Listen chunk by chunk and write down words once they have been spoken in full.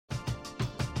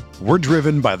We're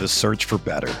driven by the search for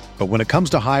better. But when it comes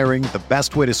to hiring, the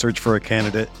best way to search for a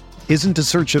candidate isn't to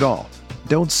search at all.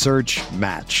 Don't search,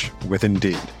 match with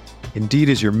Indeed. Indeed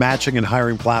is your matching and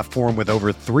hiring platform with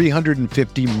over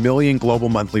 350 million global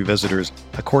monthly visitors,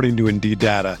 according to Indeed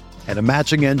data, and a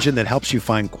matching engine that helps you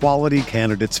find quality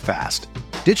candidates fast.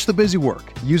 Ditch the busy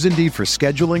work. Use Indeed for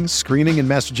scheduling, screening, and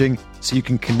messaging so you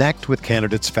can connect with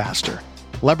candidates faster.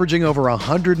 Leveraging over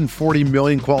 140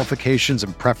 million qualifications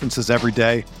and preferences every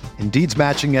day, Indeed's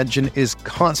matching engine is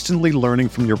constantly learning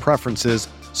from your preferences,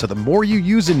 so the more you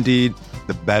use Indeed,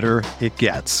 the better it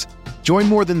gets. Join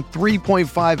more than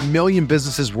 3.5 million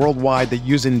businesses worldwide that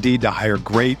use Indeed to hire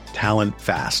great talent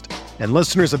fast. And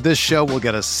listeners of this show will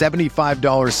get a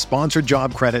 $75 sponsored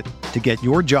job credit to get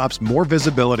your jobs more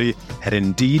visibility at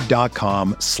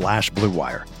Indeed.com/Blue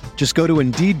Wire. Just go to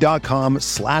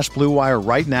Indeed.com/Blue Wire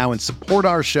right now and support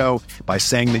our show by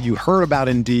saying that you heard about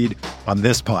Indeed on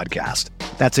this podcast.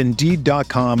 That's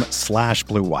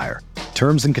Indeed.com/Blue Wire.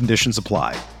 Terms and conditions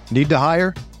apply. Need to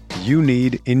hire? You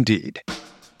need Indeed.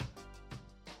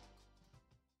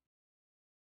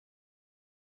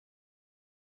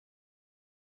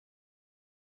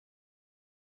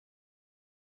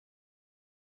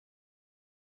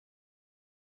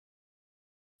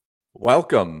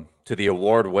 Welcome to the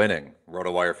award-winning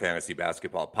RotoWire Fantasy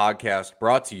Basketball Podcast,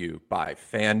 brought to you by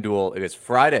FanDuel. It is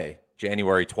Friday,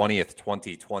 January 20th,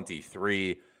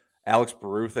 2023. Alex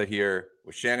Barutha here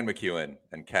with Shannon McEwen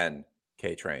and Ken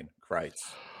K-Train Kreitz.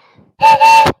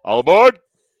 All aboard!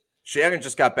 Shannon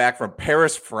just got back from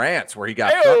Paris, France, where he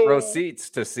got front row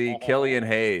seats to see Killian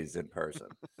Hayes in person.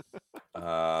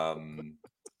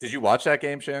 Did you watch that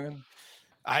game, Shannon?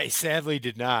 I sadly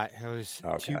did not. I was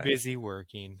too busy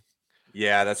working.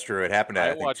 Yeah, that's true. It happened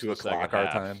at 2 o'clock our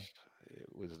time.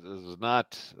 It was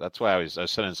not. That's why I was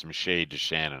sending some shade to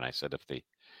Shannon. I said, if the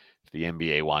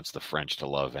NBA wants the French to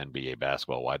love NBA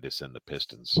basketball, why'd they send the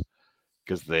Pistons?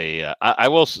 Because they, I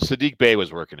will. Sadiq Bey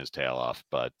was working his tail off,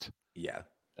 but yeah,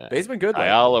 Bey's been good.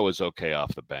 Ayala was okay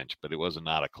off the bench, but it was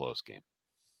not a close game.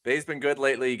 Bey's been good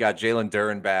lately. You got Jalen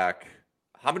Duren back.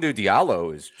 Hamidou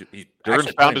Diallo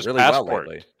Duren found his passport.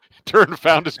 Well, Duren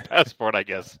found his passport, I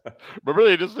guess. Remember,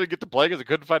 they just didn't get to play because he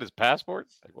couldn't find his passport?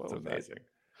 That's amazing.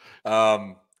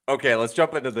 Okay, let's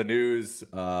jump into the news.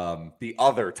 The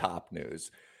other top news.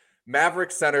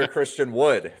 Mavericks center Christian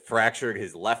Wood fractured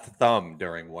his left thumb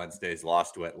during Wednesday's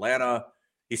loss to Atlanta.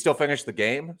 He still finished the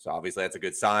game, so obviously that's a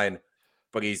good sign.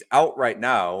 But he's out right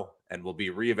now and will be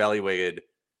reevaluated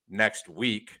next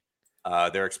week.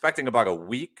 They're expecting about a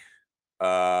week.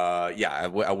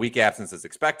 A week absence is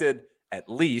expected, at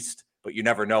least, but you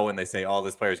never know when they say,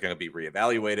 this player is going to be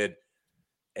reevaluated.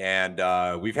 And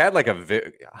we've had like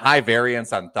a high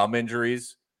variance on thumb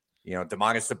injuries. You know,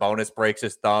 Domantas Sabonis breaks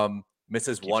his thumb,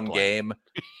 misses one game.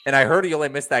 And I heard he only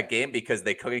missed that game because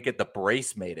they couldn't get the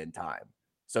brace made in time.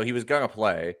 So he was going to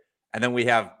play. And then we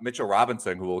have Mitchell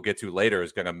Robinson, who we'll get to later,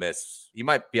 is going to miss. He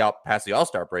might be out past the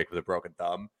All-Star break with a broken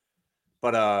thumb.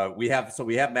 But we have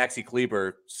Maxi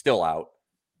Kleber still out.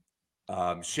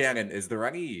 Shannon, is there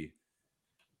any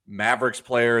Mavericks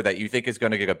player that you think is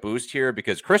going to get a boost here?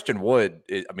 Because Christian Wood,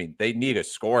 they need a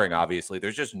scoring, obviously.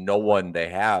 There's just no one they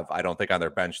have, I don't think, on their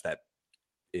bench that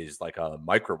is like a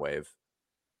microwave.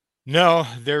 No,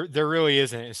 there really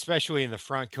isn't, especially in the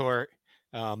front court.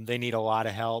 They need a lot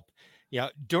of help. Yeah,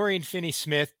 Dorian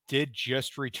Finney-Smith did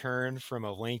just return from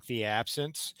a lengthy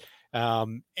absence.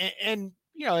 And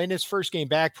you know, in his first game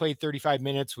back, played 35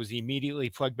 minutes, was immediately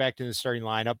plugged back to the starting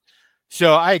lineup.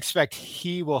 So I expect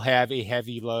he will have a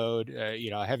heavy load,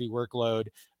 a heavy workload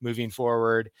moving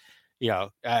forward.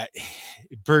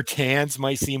 Bertans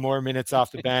might see more minutes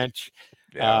off the bench.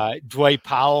 Yeah. Dwight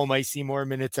Powell might see more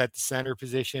minutes at the center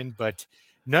position, but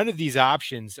none of these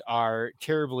options are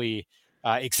terribly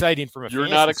exciting from a You're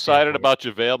not excited about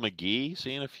JaVale McGee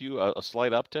seeing a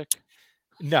slight uptick?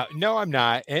 No, I'm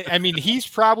not. I mean, he's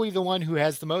probably the one who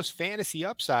has the most fantasy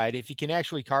upside if he can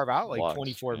actually carve out like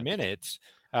 24 minutes.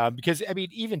 Because,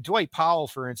 even Dwight Powell,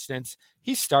 for instance,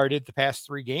 he started the past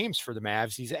 3 games for the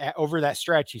Mavs. He's over that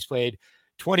stretch. He's played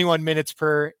 21 minutes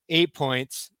per 8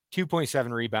 points,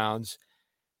 2.7 rebounds,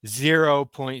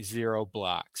 0.0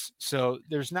 blocks. So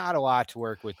there's not a lot to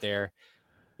work with there.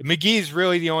 McGee's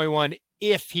really the only one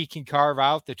if he can carve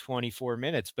out the 24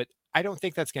 minutes, but I don't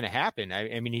think that's going to happen.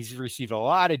 I mean, he's received a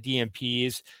lot of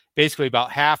DNPs. Basically,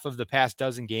 about half of the past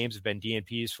dozen games have been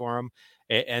DNPs for him,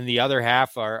 and the other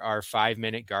half are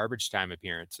 5-minute garbage time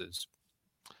appearances.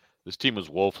 This team was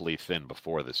woefully thin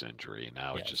before this injury.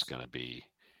 Now It's just going to be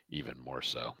even more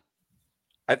so.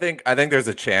 I think there's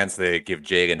a chance they give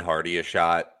Jaden Hardy a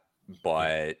shot,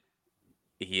 but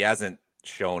he hasn't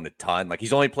shown a ton. Like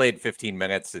he's only played 15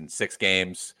 minutes in 6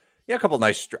 games. He had a couple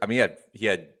nice. I mean, he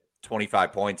had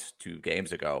 25 points 2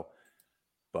 games ago,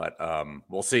 but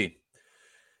we'll see.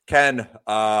 Ken,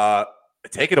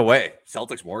 take it away.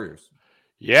 Celtics Warriors.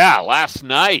 Yeah, last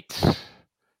night in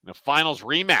the finals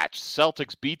rematch,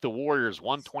 Celtics beat the Warriors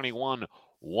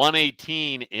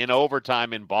 121-118 in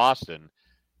overtime in Boston.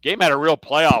 Game had a real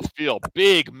playoff feel.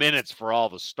 Big minutes for all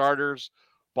the starters.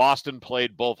 Boston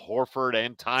played both Horford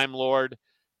and Time Lord.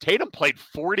 Tatum played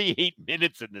 48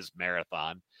 minutes in this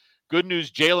marathon. Good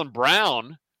news, Jaylen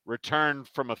Brown returned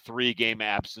from a 3-game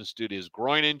absence due to his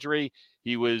groin injury.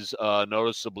 He was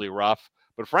noticeably rough.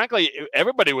 But frankly,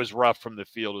 everybody was rough from the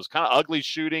field. It was kind of ugly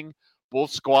shooting.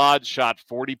 Both squads shot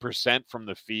 40% from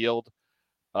the field.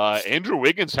 Andrew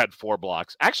Wiggins had 4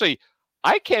 blocks. Actually,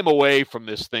 I came away from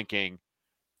this thinking,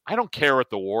 I don't care what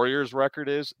the Warriors' record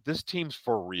is. This team's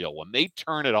for real. When they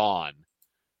turn it on,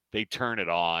 they turn it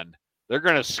on. They're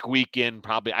going to squeak in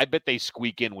probably. I bet they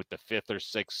squeak in with the 5th or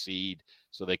 6th seed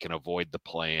so they can avoid the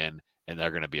play-in, and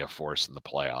they're going to be a force in the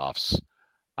playoffs.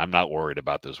 I'm not worried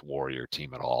about this Warrior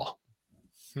team at all.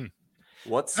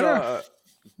 What's go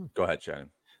ahead, Shannon.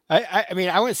 I mean,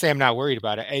 I wouldn't say I'm not worried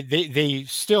about it. They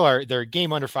still are. They're a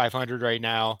game under 500 right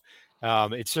now.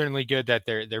 It's certainly good that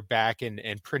they're back and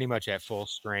pretty much at full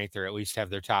strength, or at least have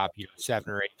their top 7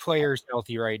 or 8 players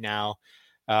healthy right now.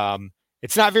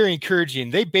 It's not very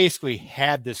encouraging. They basically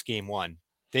had this game won.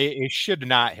 It should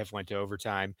not have went to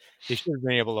overtime. They should have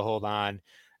been able to hold on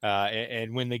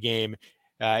and win the game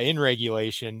in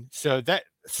regulation. So that's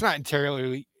not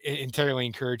entirely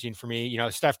encouraging for me.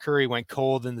 Steph Curry went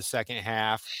cold in the second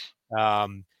half.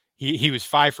 He was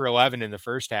 5 for 11 in the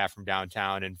first half from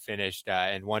downtown and finished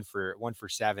and 1 for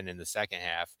 7 in the second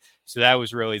half. So that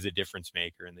was really the difference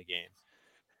maker in the game.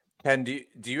 Ken,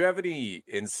 do you have any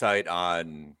insight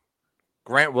on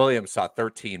Grant Williams? Saw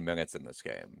 13 minutes in this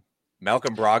game.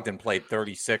 Malcolm Brogdon played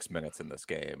 36 minutes in this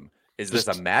game. Is this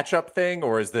a matchup thing,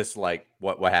 or is this like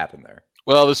what happened there?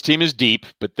 Well, this team is deep,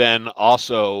 but then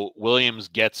also Williams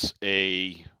gets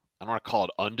I don't want to call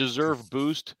it undeserved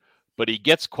boost, but he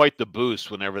gets quite the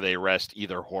boost whenever they rest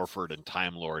either Horford and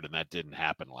Time Lord, and that didn't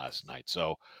happen last night.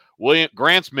 So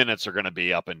Grant's minutes are going to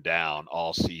be up and down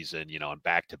all season, and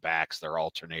back-to-backs, they're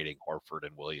alternating Horford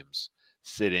and Williams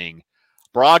sitting.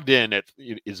 Brogdon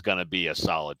is going to be a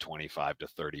solid 25 to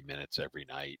 30 minutes every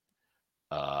night.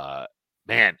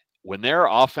 Man, when their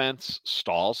offense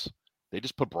stalls, they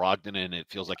just put Brogdon in. It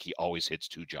feels like he always hits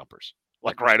 2 jumpers,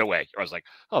 like right away. I was like,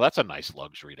 oh, that's a nice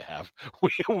luxury to have.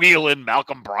 Wheel in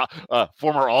Malcolm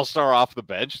former All-Star off the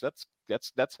bench. That's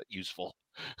useful.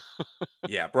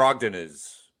 Yeah, Brogdon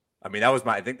is. I mean,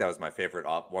 I think that was my favorite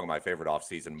one of my favorite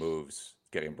offseason moves.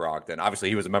 Getting Brogdon. Obviously,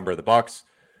 he was a member of the Bucks.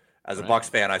 As a Bucks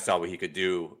fan, I saw what he could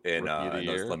do in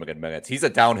those limited minutes. He's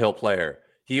a downhill player.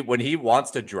 When he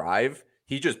wants to drive,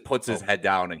 he just puts his head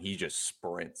down and he just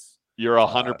sprints. You're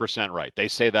 100% right. They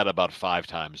say that about 5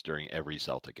 times during every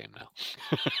Celtic game now.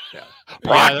 Yeah.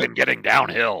 Brogdon getting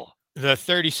downhill. The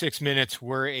 36 minutes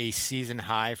were a season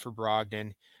high for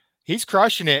Brogdon. He's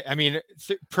crushing it. I mean,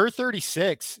 per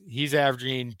 36, he's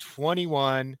averaging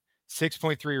 21,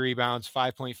 6.3 rebounds,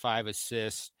 5.5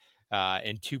 assists,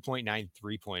 and 2.9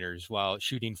 3-pointers while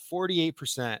shooting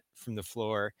 48% from the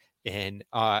floor and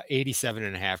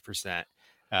 87.5%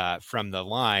 from the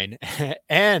line.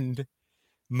 And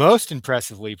most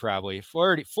impressively, probably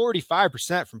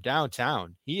 45% from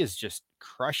downtown. He is just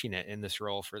crushing it in this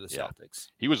role for the Celtics.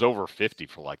 He was over 50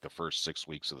 for like the first 6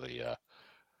 weeks of the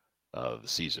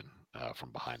season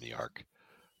from behind the arc.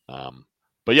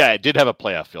 But yeah, it did have a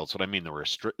playoff feel. That's what I mean.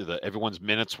 Everyone's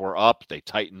minutes were up. They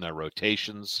tightened their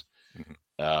rotations.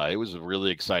 Mm-hmm. It was a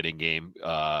really exciting game.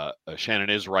 Shannon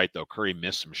is right, though. Curry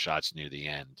missed some shots near the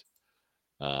end.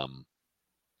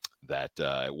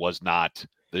 It was not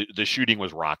the shooting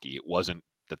was rocky. It wasn't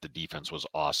that the defense was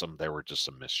awesome. There were just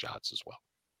some missed shots as well.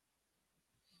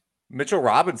 Mitchell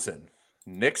Robinson,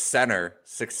 Knicks center,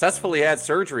 successfully had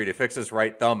surgery to fix his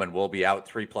right thumb and will be out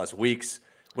 3+ weeks.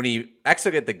 When he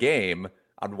exited the game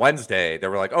on Wednesday, they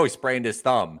were like, oh, he sprained his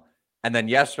thumb. And then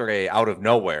yesterday, out of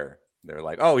nowhere, they're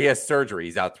like, oh, he has surgery.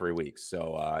 He's out 3 weeks.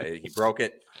 So he broke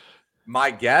it.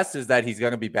 My guess is that he's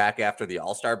going to be back after the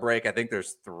All-Star break. I think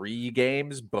there's 3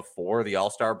 games before the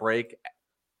All-Star break,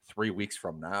 3 weeks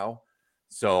from now.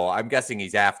 So I'm guessing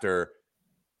he's after.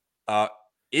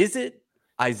 Is it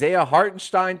Isaiah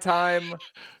Hartenstein time?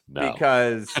 No.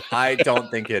 Because I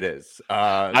don't think it is.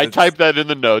 I typed that in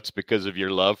the notes because of your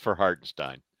love for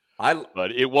Hartenstein.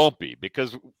 But it won't be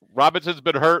because Robinson's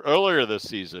been hurt earlier this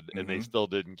season, and they still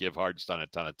didn't give Hartenstein a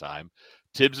ton of time.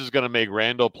 Tibbs is going to make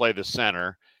Randall play the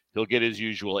center. He'll get his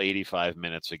usual 85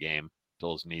 minutes a game.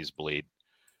 till his knees bleed.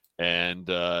 And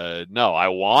no, I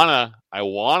wanna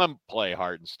play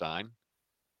Hartenstein.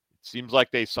 It seems like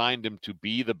they signed him to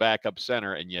be the backup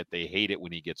center, and yet they hate it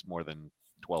when he gets more than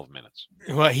 12 minutes.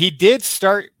 Well, he did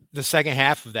start the second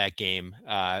half of that game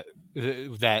that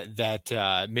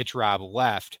Mitch Robb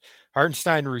left.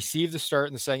 Hartenstein received the start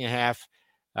in the second half,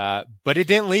 but it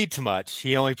didn't lead to much.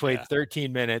 He only played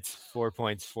 13 minutes, 4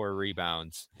 points, 4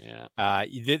 rebounds. Yeah.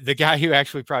 The guy who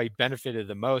actually probably benefited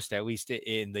the most, at least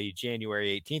in the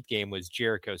January 18th game, was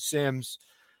Jericho Sims,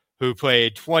 who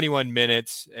played 21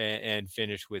 minutes and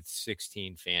finished with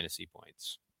 16 fantasy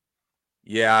points.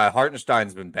 Yeah,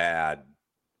 Hartenstein's been bad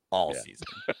all season,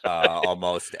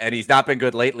 almost. And he's not been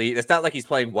good lately. It's not like he's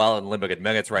playing well in limited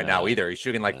minutes right now either. He's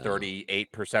shooting like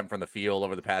 38% from the field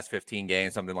over the past 15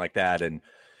 games, something like that. And,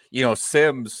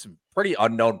 Sims, pretty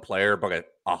unknown player, but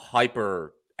a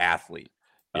hyper athlete.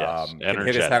 Yes, can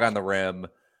hit his head on the rim.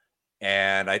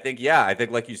 And I think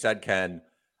like you said, Ken,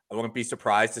 I wouldn't be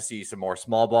surprised to see some more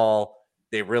small ball.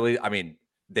 They've been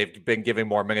giving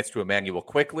more minutes to Emmanuel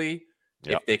Quickly.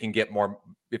 If they can get more,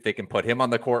 if they can put him on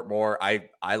the court more,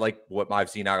 I like what I've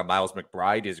seen out of Miles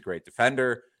McBride. He's a great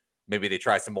defender. Maybe they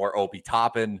try some more Obi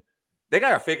Toppin. They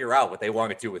got to figure out what they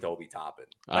want to do with Obi Toppin,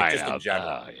 in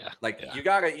general. You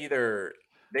got to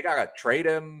they got to trade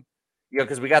him,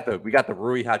 because we got the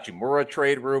Rui Hachimura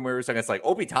trade rumors, and it's like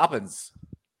Obi Toppin's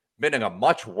been in a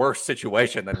much worse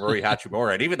situation than Rui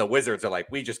Hachimura, and even the Wizards are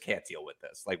like, we just can't deal with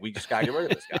this. Like, we just got to get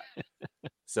rid of this guy.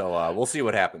 So we'll see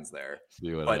what happens there.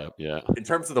 In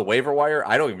terms of the waiver wire,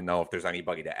 I don't even know if there's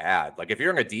anybody to add. Like, if you're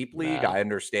in a deep league, I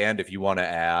understand if you want to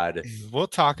add. We'll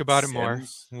talk about it more.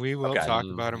 We will talk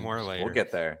about it more later. We'll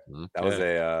get there. That was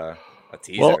a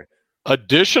teaser. Well,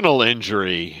 additional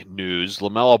injury news: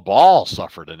 LaMelo Ball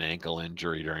suffered an ankle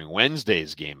injury during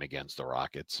Wednesday's game against the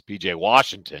Rockets. PJ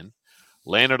Washington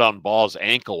landed on Ball's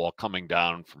ankle while coming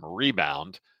down from a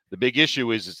rebound. The big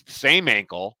issue is it's the same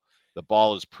ankle. The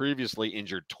Ball has previously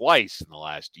injured twice in the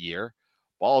last year.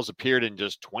 Ball has appeared in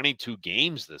just 22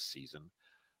 games this season.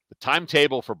 The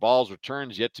timetable for Ball's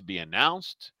return is yet to be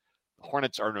announced. The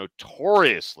Hornets are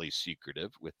notoriously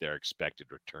secretive with their expected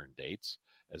return dates,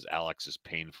 as Alex is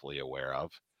painfully aware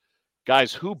of.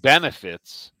 Guys, who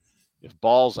benefits if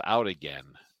Ball's out again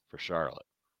for Charlotte?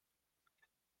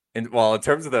 In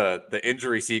terms of the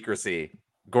injury secrecy,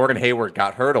 Gordon Hayward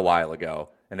got hurt a while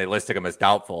ago, and they listed him as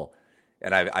doubtful.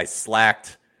 And I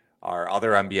slacked our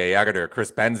other NBA editor,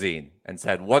 Chris Benzine, and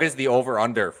said, what is the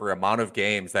over-under for amount of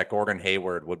games that Gordon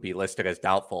Hayward would be listed as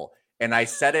doubtful? And I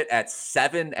set it at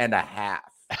 7.5.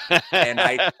 And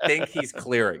I think he's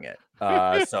clearing it.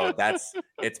 So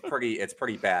it's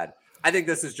pretty bad. I think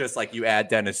this is just like you add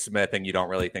Dennis Smith and you don't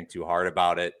really think too hard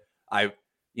about it. I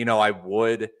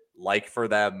would like for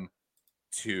them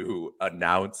to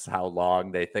announce how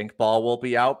long they think Ball will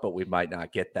be out, but we might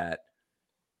not get that.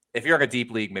 If you're in a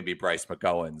deep league, maybe Bryce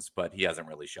McGowan's, but he hasn't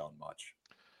really shown much.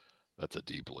 That's a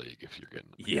deep league if you're getting.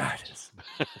 Yeah, it is.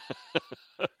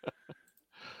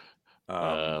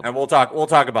 And we'll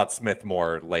talk about Smith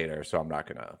more later, so I'm not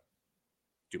gonna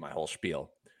do my whole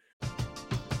spiel.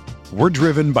 We're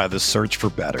driven by the search for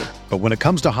better, but when it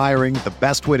comes to hiring, the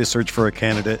best way to search for a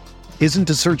candidate isn't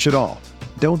to search at all.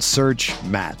 Don't search,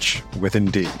 match with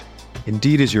Indeed.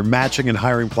 Indeed is your matching and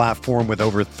hiring platform with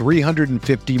over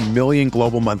 350 million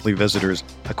global monthly visitors,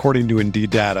 according to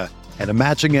Indeed data, and a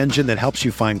matching engine that helps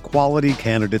you find quality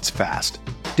candidates fast.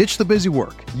 Ditch the busy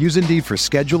work. Use Indeed for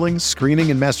scheduling, screening,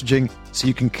 and messaging so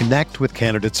you can connect with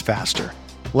candidates faster.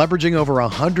 Leveraging over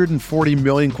 140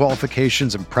 million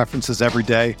qualifications and preferences every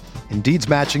day, Indeed's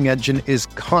matching engine is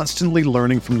constantly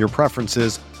learning from your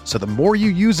preferences, so the more you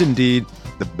use Indeed,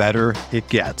 the better it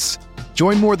gets.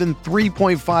 Join more than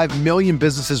 3.5 million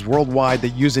businesses worldwide that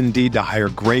use Indeed to hire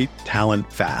great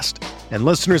talent fast. And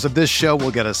listeners of this show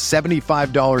will get a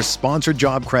 $75 sponsored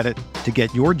job credit to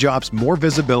get your jobs more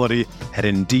visibility at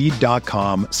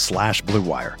Indeed.com/Blue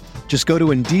Wire. Just go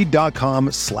to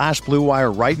Indeed.com/Blue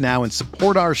Wire right now and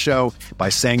support our show by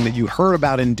saying that you heard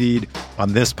about Indeed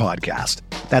on this podcast.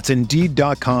 That's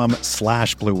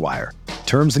Indeed.com/Blue Wire.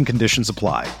 Terms and conditions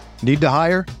apply. Need to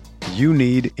hire? You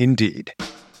need Indeed.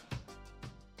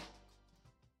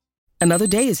 Another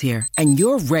day is here, and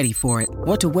you're ready for it.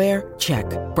 What to wear? Check.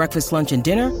 Breakfast, lunch, and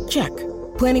dinner? Check.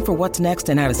 Planning for what's next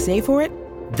and how to save for it?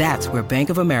 That's where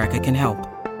Bank of America can help.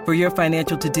 For your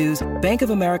financial to-dos, Bank of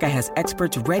America has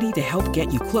experts ready to help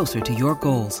get you closer to your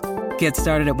goals. Get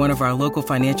started at one of our local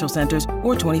financial centers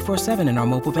or 24/7 in our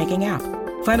mobile banking app.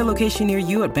 Find a location near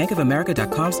you at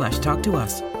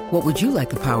bankofamerica.com/talktous. What would you like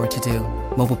the power to do?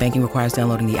 Mobile banking requires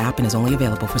downloading the app and is only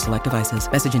available for select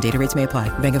devices. Message and data rates may apply.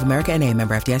 Bank of America NA,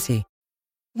 member FDIC.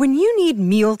 When you need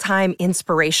mealtime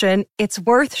inspiration, it's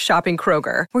worth shopping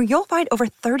Kroger, where you'll find over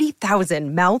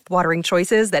 30,000 mouth-watering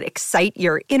choices that excite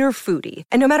your inner foodie.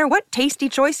 And no matter what tasty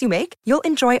choice you make, you'll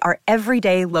enjoy our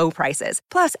everyday low prices,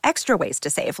 plus extra ways to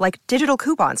save, like digital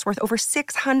coupons worth over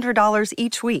 $600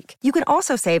 each week. You can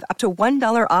also save up to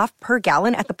 $1 off per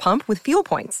gallon at the pump with fuel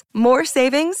points. More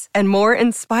savings and more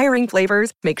inspiring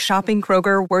flavors make shopping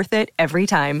Kroger worth it every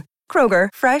time. Kroger,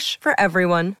 fresh for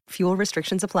everyone. Fuel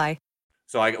restrictions apply.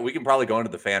 So we can probably go into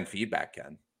the fan feedback,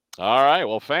 Ken. All right.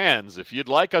 Well, fans, if you'd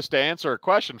like us to answer a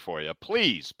question for you,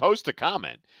 please post a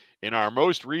comment in our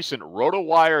most recent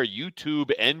RotoWire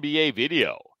YouTube NBA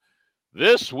video.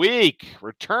 This week,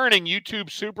 returning YouTube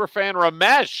superfan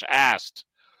Ramesh asked,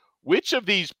 which of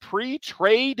these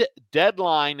pre-trade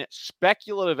deadline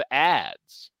speculative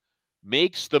ads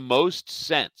makes the most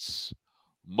sense?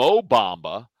 Mo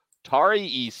Bamba, Tari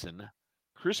Eason,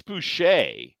 Chris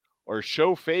Boucher, or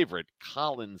show favorite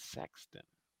Colin Sexton?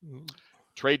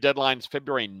 Trade deadline's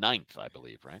February 9th, I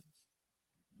believe, right?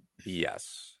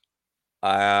 Yes.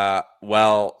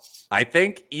 Well, I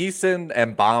think Eason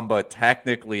and Bamba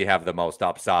technically have the most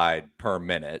upside per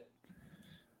minute.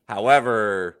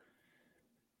 However,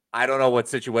 I don't know what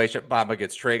situation Bamba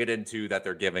gets traded into that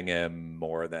they're giving him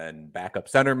more than backup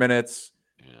center minutes.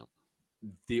 Yeah.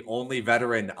 The only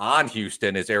veteran on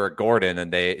Houston is Eric Gordon,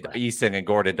 and Eason and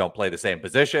Gordon don't play the same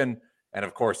position. And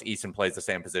of course, Eason plays the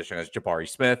same position as Jabari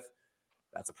Smith.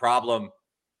 That's a problem.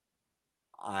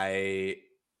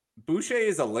 Boucher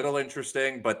is a little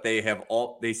interesting, but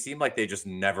they seem like they just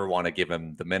never want to give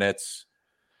him the minutes.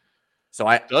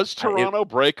 So does Toronto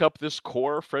break up this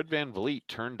core? Fred VanVleet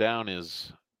turned down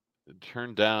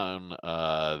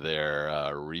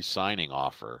their re-signing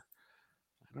offer.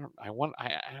 I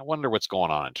wonder what's going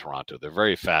on in Toronto. They're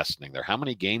very fascinating. They're how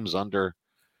many games under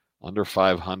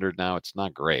 500 now? It's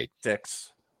not great.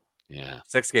 6. Yeah.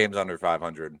 6 games under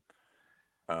 500.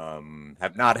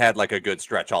 Have not had like a good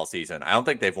stretch all season. I don't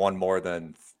think they've won more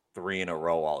than 3 in a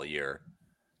row all year.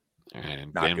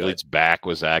 And VanVleet's back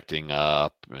was acting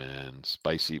up, and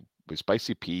Spicy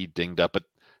P dinged up. But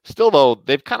still, though,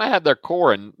 they've kind of had their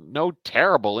core and no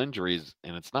terrible injuries,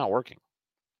 and it's not working.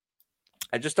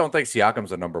 I just don't think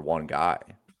Siakam's a number 1 guy.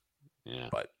 Yeah.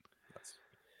 But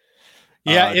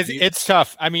it's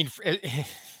tough. I mean,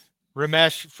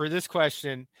 Ramesh, for this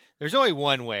question, there's only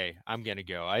one way I'm going to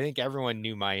go. I think everyone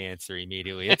knew my answer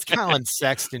immediately. It's Colin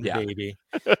Sexton, baby.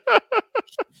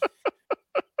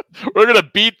 We're going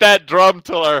to beat that drum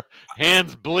till our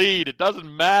hands bleed. It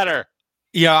doesn't matter.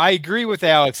 Yeah, I agree with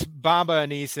Alex. Bamba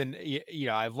and Eason,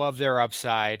 I love their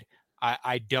upside.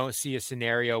 I don't see a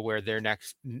scenario where they're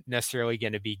necessarily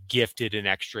going to be gifted an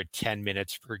extra 10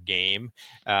 minutes per game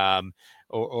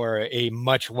or a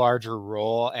much larger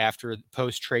role after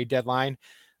post-trade deadline.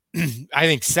 I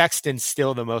think Sexton's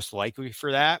still the most likely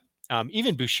for that.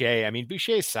 Even Boucher. I mean,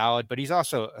 Boucher is solid, but he's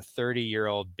also a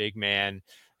 30-year-old big man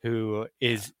who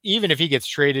is, even if he gets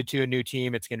traded to a new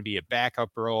team, it's going to be a backup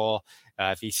role.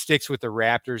 If he sticks with the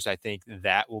Raptors, I think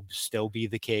that will still be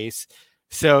the case.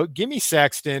 So give me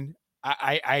Sexton.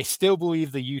 I still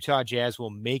believe the Utah Jazz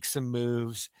will make some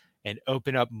moves and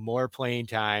open up more playing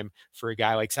time for a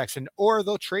guy like Sexton, or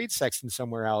they'll trade Sexton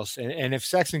somewhere else. And if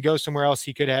Sexton goes somewhere else,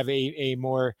 he could have a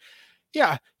more,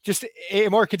 just a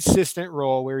more consistent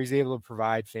role where he's able to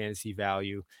provide fantasy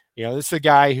value. This is a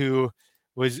guy who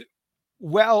was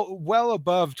well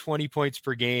above 20 points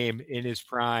per game in his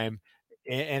prime.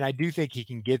 And I do think he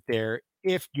can get there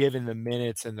if given the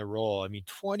minutes and the role. I mean,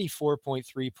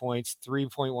 24.3 points,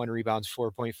 3.1 rebounds,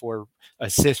 4.4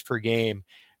 assists per game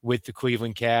with the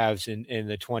Cleveland Cavs in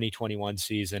the 2021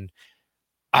 season.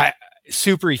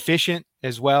 Super efficient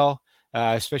as well,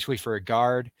 especially for a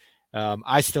guard.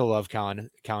 I still love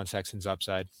Colin Sexton's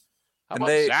upside. How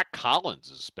about Zach Collins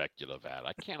is speculative at?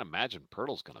 I can't imagine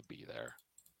Pirtle's going to be there.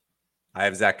 I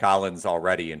have Zach Collins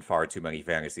already in far too many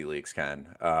fantasy leagues, Ken.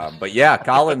 But yeah,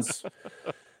 Collins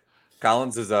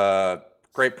is a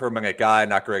great per minute guy.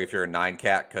 Not great if you're a 9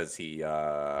 cat because he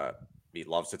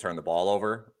loves to turn the ball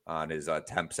over on his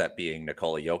attempts at being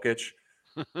Nikola Jokic.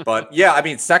 But yeah, I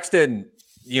mean, Sexton,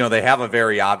 they have a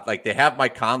very they have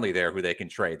Mike Conley there who they can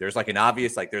trade. There's like an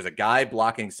obvious, there's a guy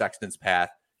blocking Sexton's path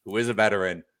who is a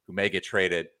veteran who may get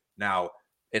traded. Now,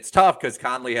 it's tough because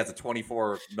Conley has a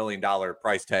 $24 million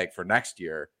price tag for next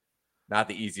year. Not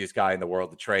the easiest guy in the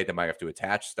world to trade. They might have to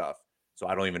attach stuff. So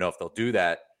I don't even know if they'll do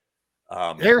that.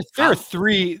 There are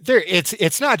 3 there.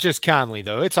 It's not just Conley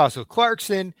though. It's also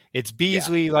Clarkson. It's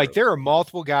Beasley. There are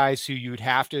multiple guys who you'd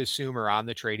have to assume are on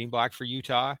the trading block for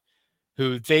Utah,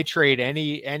 who they trade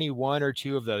any 1 or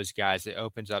 2 of those guys, that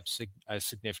opens up a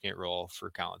significant role for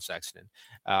Colin Sexton.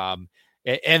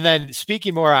 And then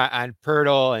speaking more on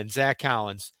Pirtle and Zach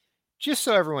Collins, just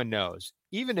so everyone knows,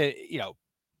 even,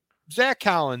 Zach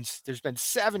Collins, there's been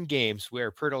 7 games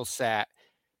where Pirtle sat.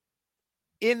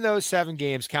 In those 7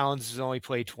 games, Collins has only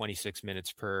played 26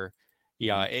 minutes per.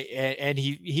 And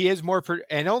he is more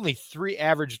and only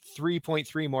averaged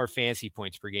 3.3 more fantasy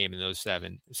points per game in those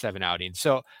seven outings.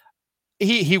 So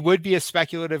he would be a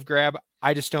speculative grab.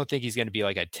 I just don't think he's going to be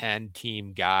like a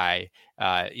 10-team guy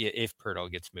if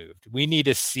Pirtle gets moved. We need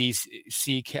to see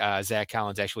Zach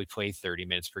Collins actually play 30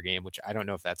 minutes per game, which I don't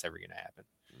know if that's ever going to happen.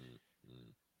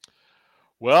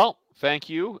 Well, thank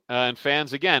you. And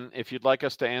fans, again, if you'd like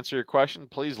us to answer your question,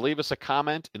 please leave us a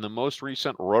comment in the most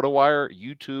recent RotoWire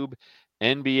YouTube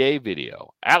NBA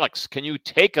video. Alex, can you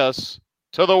take us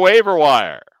to the waiver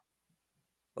wire?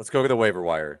 Let's go to the waiver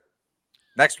wire.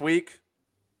 Next week,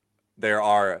 there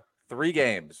are 3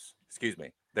 games.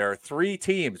 There are 3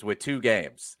 teams with 2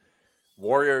 games.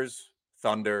 Warriors,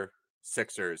 Thunder,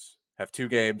 Sixers have 2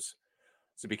 games.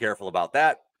 So be careful about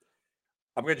that.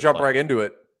 I'm going to jump right into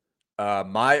it.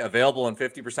 My available in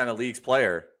 50% of leagues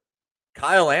player,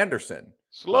 Kyle Anderson,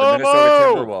 the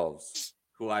Minnesota Timberwolves,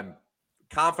 who I'm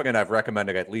confident I've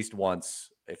recommended at least once,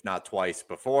 if not twice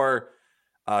before.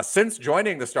 Since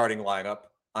joining the starting lineup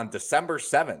on December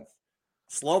 7th,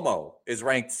 Slow-Mo is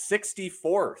ranked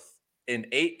 64th in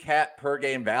 8 cat per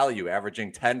game value,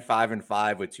 averaging 10, 5, and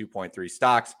 5 with 2.3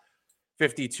 stocks,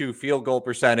 52 field goal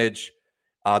percentage.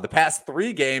 The past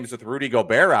 3 games with Rudy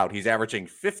Gobert out, he's averaging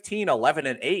 15, 11,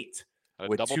 and 8.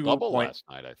 With double last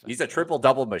night, I think. He's a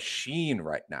triple-double machine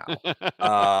right now.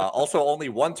 Also, only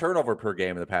 1 turnover per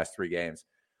game in the past 3 games.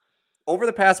 Over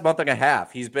the past month and a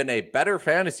half, he's been a better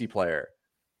fantasy player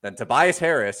than Tobias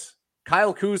Harris,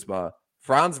 Kyle Kuzma,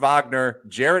 Franz Wagner,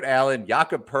 Jarrett Allen,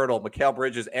 Jakob Poeltl, Mikal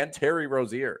Bridges, and Terry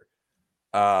Rozier.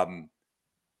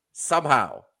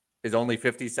 Somehow is only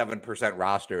 57%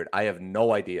 rostered. I have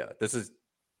no idea. This is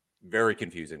very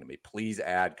confusing to me. Please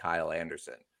add Kyle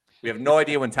Anderson. We have no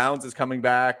idea when Towns is coming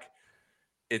back.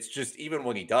 It's just, even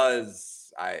when he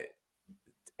does,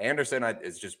 Anderson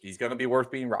he's going to be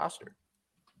worth being rostered.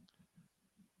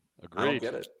 Agreed. I don't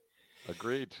get it.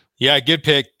 Agreed. Yeah, good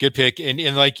pick.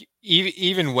 And like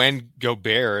even when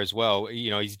Gobert as well,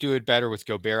 he's doing better with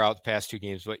Gobert out the past 2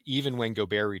 games, but even when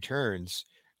Gobert returns,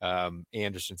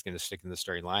 Anderson's going to stick in the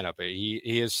starting lineup.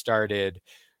 He has started,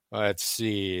 let's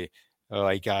see,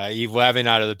 11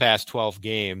 out of the past 12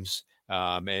 games.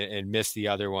 And missed the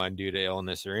other one due to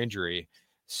illness or injury.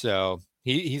 So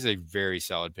he's a very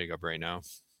solid pickup right now.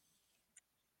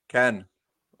 Ken,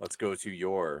 let's go to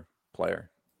your player.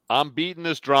 I'm beating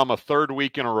this drum a 3rd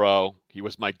week in a row. He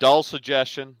was my dull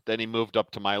suggestion. Then he moved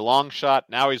up to my long shot.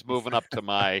 Now he's moving up to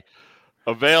my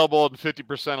available in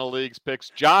 50% of leagues picks.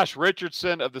 Josh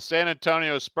Richardson of the San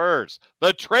Antonio Spurs.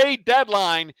 The trade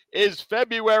deadline is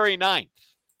February 9th.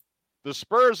 The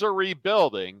Spurs are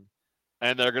rebuilding,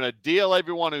 and they're going to deal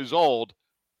everyone who's old.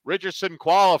 Richardson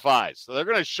qualifies. So they're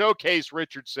going to showcase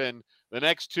Richardson the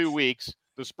next 2 weeks.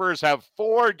 The Spurs have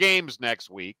 4 games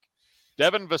next week.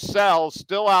 Devin Vassell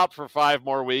still out for 5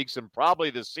 more weeks and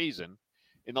probably this season.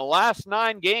 In the last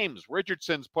 9 games,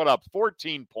 Richardson's put up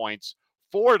 14 points,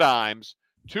 4 dimes,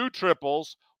 2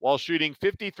 triples, while shooting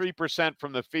 53%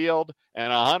 from the field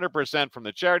and 100% from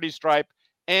the charity stripe,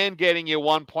 and getting you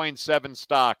 1.7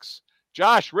 stocks.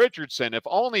 Josh Richardson, if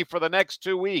only for the next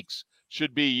 2 weeks,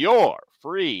 should be your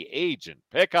free agent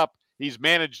pickup. He's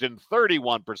managed in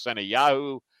 31% of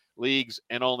Yahoo leagues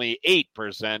and only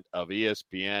 8% of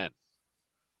ESPN.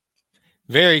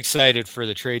 Very excited for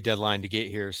the trade deadline to get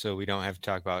here so we don't have to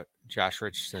talk about Josh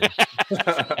Richardson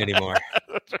anymore.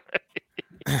 That's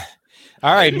right.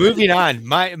 All right, moving on.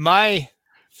 My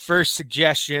first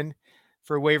suggestion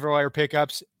for waiver wire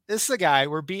pickups, this is a guy,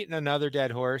 we're beating another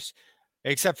dead horse.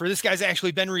 Except for this guy's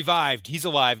actually been revived. He's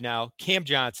alive now. Cam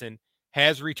Johnson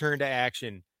has returned to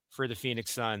action for the Phoenix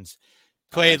Suns.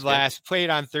 Played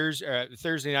on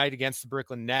Thursday night against the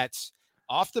Brooklyn Nets.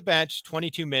 Off the bench,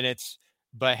 22 minutes,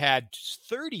 but had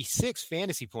 36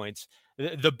 fantasy points.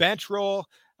 The bench role,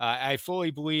 I fully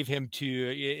believe him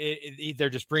to. They're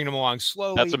just bringing him along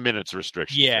slowly. That's a minutes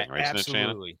restriction. Yeah, thing, right?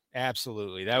 absolutely,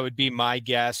 absolutely. That would be my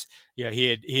guess. Yeah,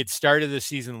 he had started the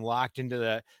season locked into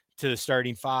the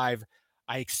starting 5.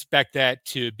 I expect that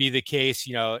to be the case,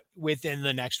 within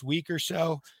the next week or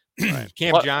so. Right.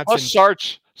 Cam Johnson.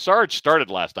 Sarge started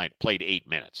last night, played 8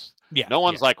 minutes. Yeah. No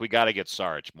one's like, we got to get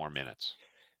Sarge more minutes.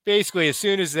 Basically, as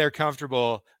soon as they're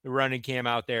comfortable running Cam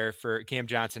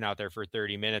Johnson out there for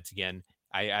 30 minutes again,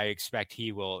 I expect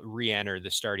he will re-enter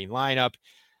the starting lineup.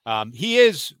 He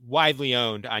is widely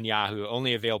owned on Yahoo,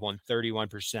 only available in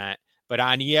 31%, but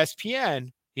on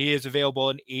ESPN, He is available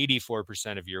in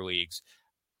 84% of your leagues.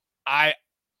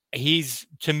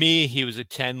 To me, he was a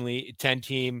 10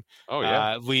 team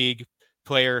league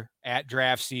player at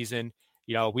draft season.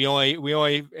 You know, we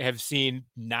only have seen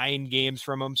 9 games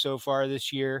from him so far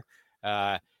this year,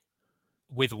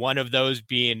 with one of those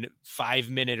being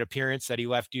 5-minute appearance that he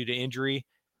left due to injury.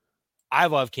 I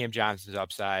love Cam Johnson's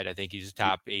upside. I think he's a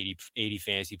top 80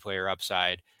 fantasy player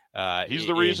upside. He's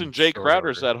the reason Jay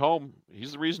Crowder's at home.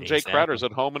 He's the reason Jay Crowder's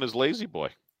at home in his lazy boy.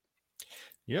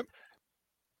 Yep.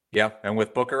 Yeah, and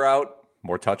with Booker out,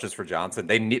 more touches for Johnson.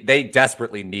 They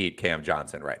desperately need Cam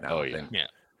Johnson right now. Oh yeah.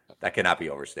 That cannot be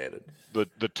overstated.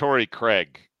 The Torrey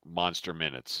Craig monster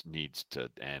minutes needs to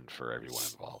end for everyone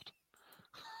involved.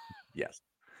 Yes.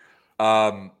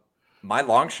 My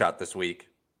long shot this week,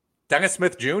 Dennis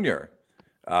Smith Jr.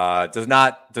 Does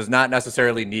not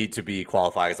necessarily need to be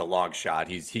qualified as a long shot.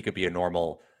 He could be a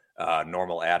normal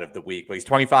ad of the week, but he's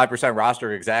 25%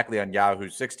 roster exactly on Yahoo,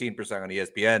 16% on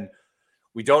ESPN.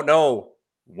 We don't know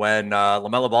when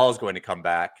LaMelo Ball is going to come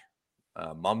back.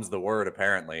 Mum's the word,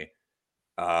 apparently.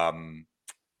 I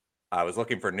was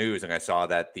looking for news and I saw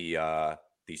that the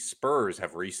Spurs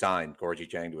have re-signed Gorgui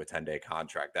Dieng to a 10-day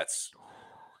contract. That's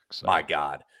my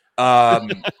God.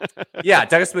 Yeah,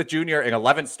 Dennis Smith Jr. in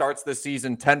 11 starts this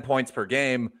season, 10 points per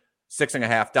game,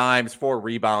 6.5 dimes, 4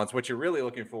 rebounds. What you're really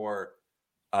looking for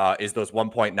is those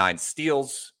 1.9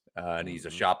 steals, and he's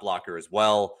a shot blocker as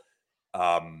well.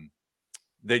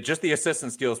 The assist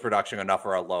and steals production enough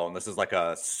are alone. This is like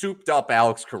a souped up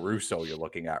Alex Caruso you're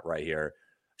looking at right here.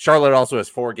 Charlotte also has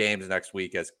 4 games next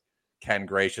week, as Ken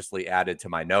graciously added to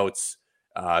my notes.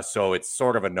 So it's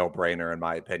sort of a no-brainer in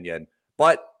my opinion.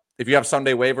 But if you have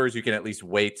Sunday waivers, you can at least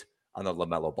wait on the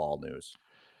LaMelo Ball news.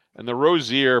 And the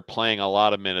Rozier playing a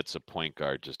lot of minutes at point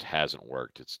guard just hasn't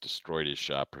worked. It's destroyed his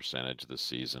shot percentage this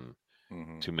season.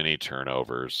 Too many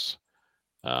turnovers.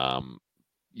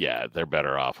 Yeah, they're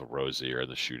better off with Rozier,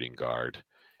 the shooting guard,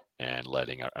 and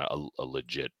letting a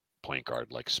legit point guard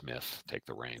like Smith take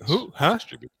the reins. Who? Huh?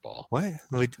 Distribute the ball. What?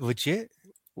 Legit?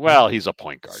 Well, he's a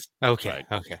point guard. Okay.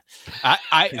 Right? Okay. How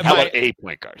about a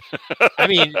point guard? I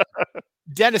mean,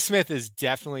 Dennis Smith is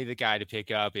definitely the guy to pick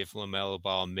up if LaMelo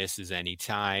Ball misses any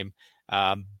time.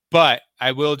 But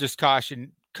I will just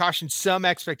caution some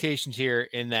expectations here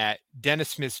in that Dennis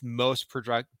Smith's most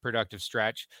productive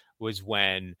stretch was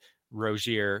when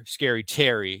Rozier, Scary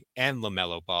Terry, and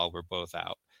LaMelo Ball were both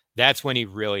out. That's when he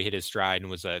really hit his stride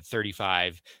and was a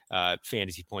 35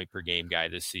 fantasy point per game guy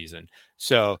this season.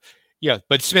 So, yeah,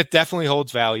 but Smith definitely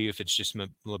holds value if it's just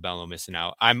LaMelo missing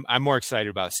out. I'm more excited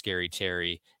about Scary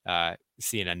Terry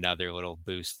seeing another little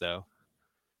boost, though.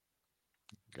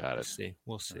 Got it.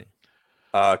 We'll see.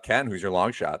 Ken, who's your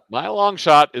long shot? My long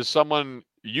shot is someone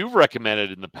you've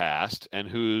recommended in the past and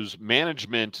whose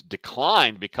management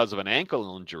declined because of an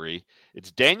ankle injury.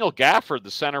 It's Daniel Gafford,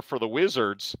 the center for the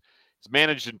Wizards. He's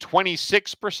managed in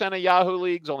 26% of Yahoo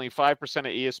leagues, only 5% of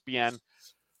ESPN.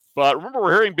 But remember,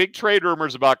 we're hearing big trade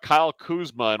rumors about Kyle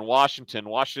Kuzma in Washington.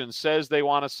 Washington says they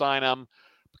want to sign him.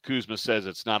 Kuzma says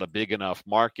it's not a big enough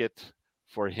market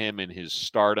for him in his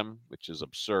stardom, which is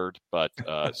absurd, but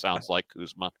it sounds like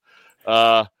Kuzma.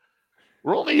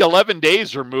 We're only 11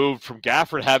 days removed from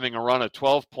Gafford having a run of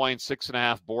 12 points,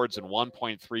 6.5 boards, and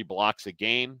 1.3 blocks a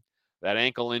game. That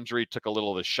ankle injury took a little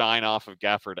of the shine off of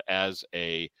Gafford as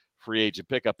a free agent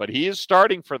pickup, but he is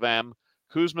starting for them.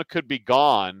 Kuzma could be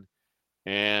gone,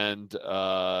 and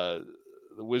the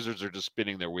Wizards are just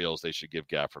spinning their wheels. They should give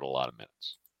Gafford a lot of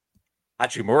minutes.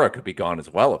 Hachimura could be gone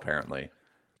as well, apparently.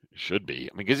 Should be.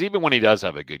 I mean, because even when he does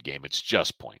have a good game, it's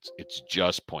just points. It's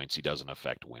just points. He doesn't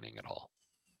affect winning at all.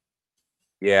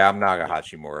 Yeah, I'm not a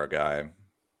Hachimura guy.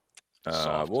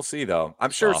 We'll see, though.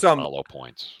 I'm sure some low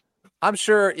points. I'm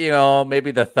sure, maybe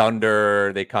the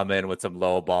Thunder, they come in with some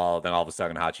low ball, then all of a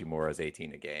sudden Hachimura is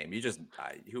 18 a game.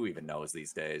 Who even knows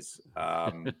these days?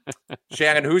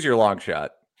 Shannon, who's your long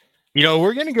shot?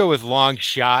 We're going to go with long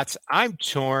shots. I'm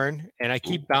torn, and I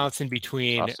keep bouncing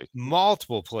between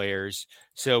multiple players.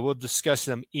 So we'll discuss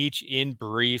them each in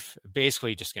brief.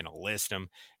 Basically, just going to list them.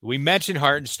 We mentioned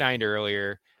Hartenstein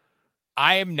earlier.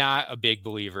 I am not a big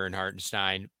believer in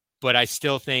Hartenstein, but I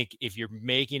still think if you're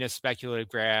making a speculative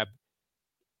grab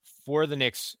for the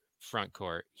Knicks front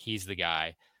court, he's the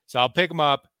guy. So I'll pick him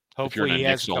up. Hopefully he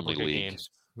has a couple good games.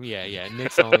 Yeah,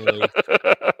 Knicks only league.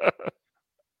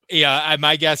 Yeah,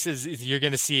 my guess is you're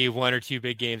going to see 1 or 2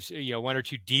 big games, 1 or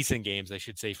 2 decent games, I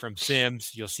should say, from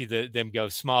Sims. You'll see them go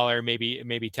smaller.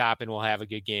 Maybe Toppin will have a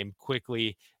good game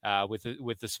quickly with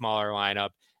the smaller lineup,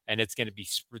 and it's going to be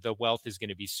the wealth is going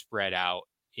to be spread out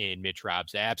in Mitch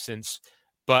Rob's absence.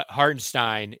 But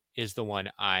Hartenstein is the one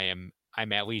I am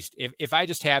I'm at least, if I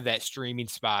just have that streaming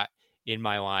spot in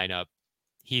my lineup,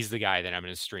 he's the guy that I'm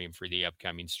going to stream for the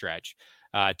upcoming stretch.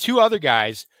 Two other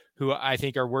guys who I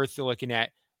think are worth looking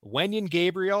at. Wenyen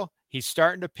Gabriel, he's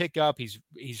starting to pick up. He's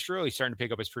really starting to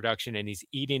pick up his production, and he's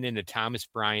eating into Thomas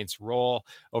Bryant's role.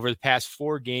 Over the past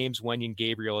 4 games, Wenyen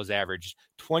Gabriel has averaged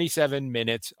 27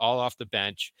 minutes, all off the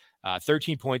bench,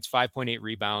 13 points, 5.8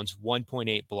 rebounds,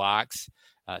 1.8 blocks,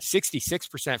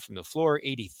 66% from the floor,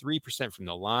 83% from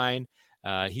the line.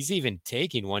 He's even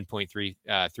taking 1.3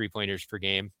 3-pointers per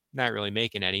game, not really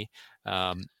making any.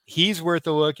 He's worth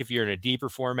a look if you're in a deeper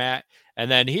format. And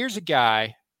then here's a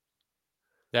guy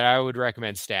that I would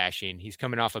recommend stashing. He's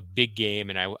coming off a big game,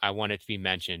 and I want it to be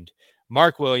mentioned.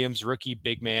 Mark Williams, rookie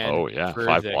big man. Oh, yeah. For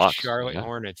 5 the blocks. Charlotte Yeah.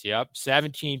 Hornets. Yep.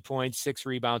 17 points, 6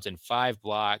 rebounds, and 5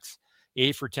 blocks.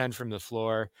 8 for 10 from the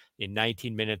floor in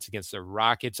 19 minutes against the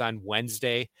Rockets on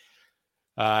Wednesday.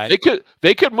 They could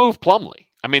move Plumlee.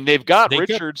 I mean, they've got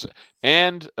Richards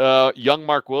and young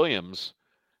Mark Williams,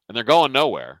 and they're going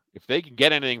nowhere. If they can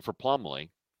get anything for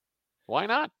Plumlee, why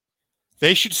not?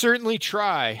 They should certainly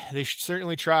try.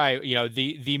 You know,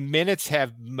 the minutes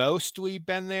have mostly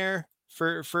been there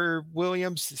for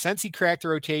Williams since he cracked the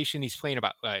rotation. He's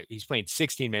playing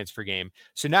 16 minutes per game,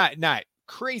 so not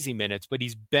crazy minutes, but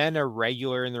he's been a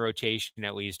regular in the rotation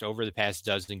at least over the past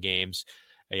dozen games.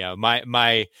 You know,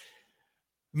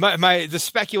 the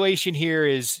speculation here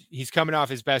is he's coming off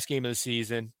his best game of the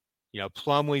season. You know,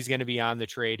 Plumlee's going to be on the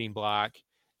trading block.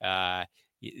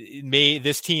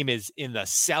 This team is in the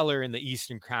cellar in the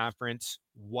Eastern Conference.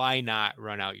 Why not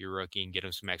run out your rookie and get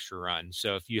him some extra run?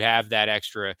 So if you have that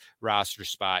extra roster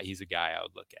spot, he's a guy I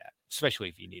would look at, especially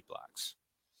if you need blocks.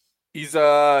 He's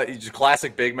a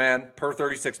classic big man. Per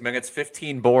 36 minutes,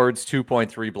 15 boards,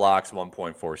 2.3 blocks,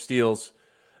 1.4 steals.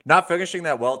 Not finishing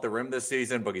that well at the rim this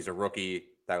season, but he's a rookie.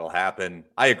 That'll happen.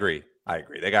 I agree.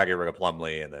 They got to get rid of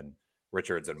Plumlee and then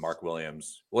Richards and Mark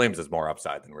Williams. Williams is more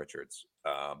upside than Richards.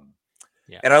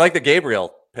 Yeah. And I like the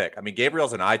Gabriel pick. I mean,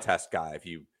 Gabriel's an eye test guy. If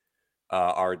you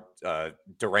are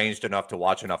deranged enough to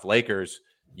watch enough Lakers,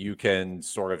 you can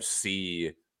sort of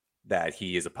see that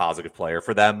he is a positive player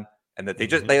for them and that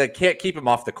they can't keep him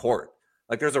off the court.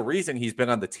 Like, there's a reason he's been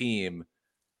on the team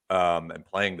and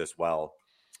playing this well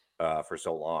for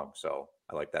so long. So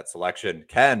I like that selection.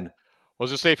 Ken. I was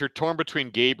going to say, if you're torn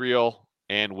between Gabriel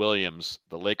and Williams,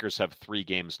 the Lakers have 3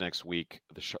 games next week.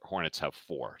 The Hornets have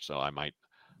 4. So I might,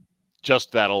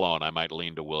 just that alone, I might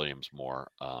lean to Williams more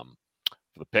for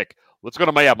the pick. Let's go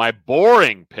to my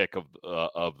boring pick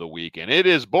of the week. And it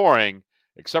is boring,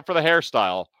 except for the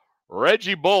hairstyle.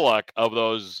 Reggie Bullock of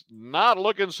those not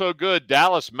looking so good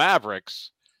Dallas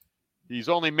Mavericks. He's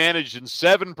only managed in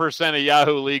 7% of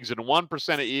Yahoo leagues and 1%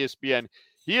 of ESPN.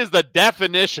 He is the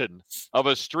definition of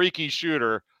a streaky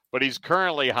shooter, but he's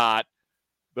currently hot.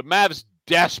 The Mavs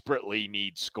desperately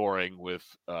need scoring with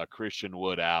Christian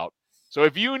Wood out. So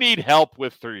if you need help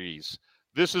with threes,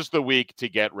 this is the week to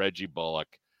get Reggie Bullock.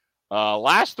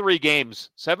 Last 3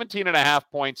 games, 17.5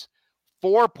 points,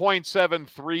 4.7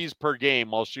 threes per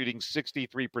game while shooting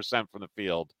 63% from the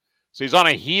field. So he's on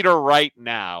a heater right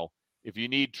now. If you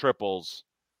need triples,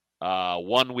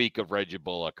 1 week of Reggie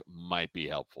Bullock might be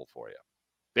helpful for you.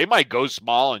 They might go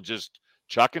small and just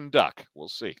chuck and duck. We'll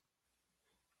see.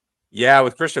 Yeah,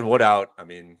 with Christian Wood out, I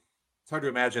mean, it's hard to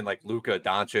imagine like Luka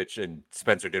Doncic and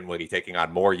Spencer Dinwiddie taking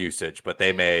on more usage, but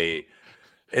they may.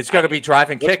 It's going to be drive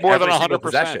and kick more than every 100%.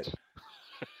 possession.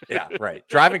 Yeah, right.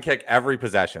 Drive and kick every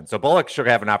possession. So Bullock should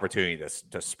have an opportunity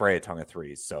to spray a ton of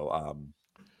threes. So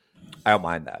I don't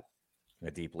mind that in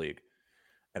a deep league,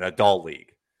 in a dull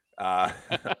league.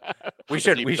 We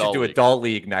should do a dull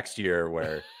league next year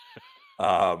where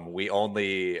we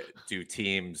only do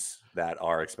teams that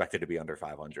are expected to be under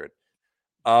 500.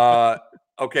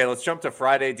 Okay, let's jump to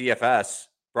Friday DFS,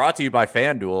 brought to you by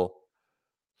FanDuel.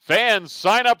 Fans,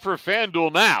 sign up for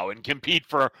FanDuel now and compete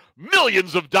for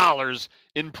millions of dollars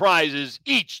in prizes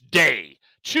each day.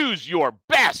 Choose your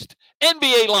best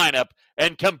NBA lineup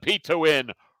and compete to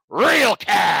win real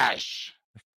cash.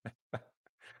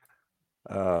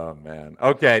 Oh, man.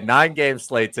 Okay, 9-game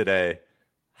slate today.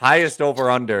 Highest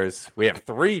over-unders. We have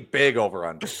 3 big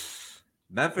over-unders.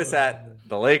 Memphis at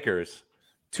the Lakers,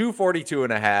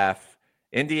 242.5.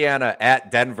 Indiana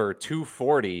at Denver,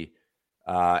 240.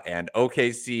 And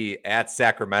OKC at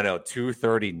Sacramento,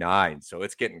 239. So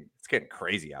it's getting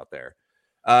crazy out there.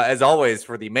 As always,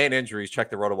 for the main injuries, check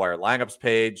the RotoWire lineups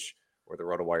page or the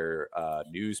RotoWire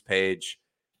news page.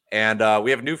 And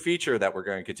we have a new feature that we're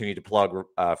going to continue to plug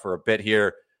for a bit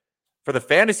here. For the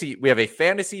fantasy, we have a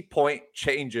fantasy point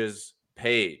changes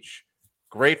page.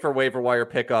 Great for waiver wire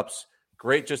pickups.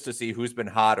 Great just to see who's been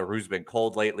hot or who's been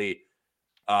cold lately.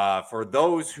 For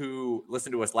those who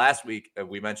listened to us last week,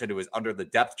 we mentioned it was under the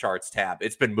depth charts tab.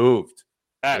 It's been moved.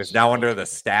 It's now under the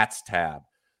stats tab.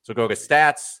 So go to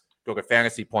stats, go to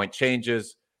fantasy point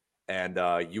changes, and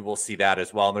you will see that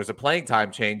as well. And there's a playing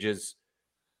time changes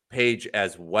page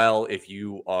as well if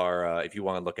you want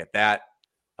to look at that.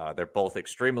 They're both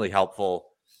extremely helpful.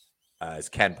 As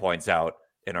Ken points out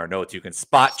in our notes, you can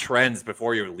spot trends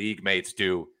before your league mates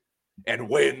do and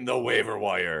win the waiver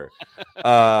wire.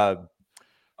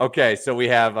 Okay, so we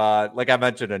have, like I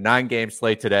mentioned, a 9-game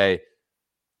slate today.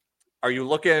 Are you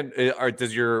looking, or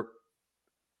does your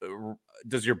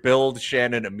build,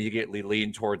 Shannon, immediately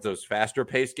lean towards those faster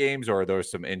paced games, or are there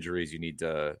some injuries you need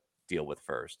to deal with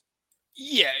first?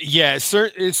 Yeah, it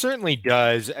certainly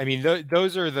does. I mean,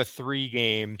 those are the 3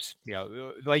 games,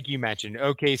 like you mentioned,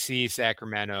 OKC,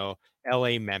 Sacramento,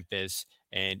 LA, Memphis,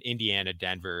 and Indiana,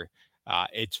 Denver.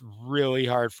 It's really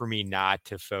hard for me not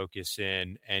to focus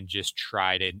in and just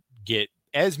try to get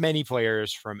as many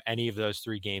players from any of those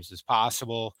 3 games as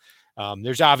possible.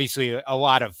 There's obviously a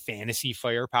lot of fantasy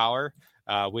firepower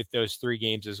with those 3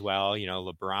 games as well.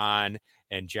 LeBron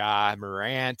and Ja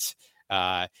Morant,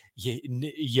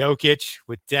 Jokic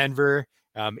with Denver.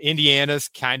 Indiana's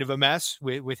kind of a mess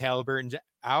with Halliburton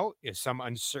out. There's some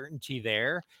uncertainty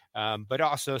there, but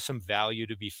also some value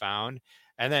to be found.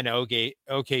 And then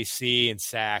OKC and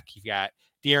Sac, you've got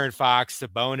De'Aaron Fox,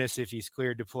 Sabonis if he's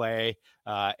cleared to play,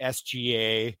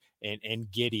 SGA and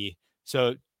Giddey.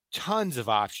 So tons of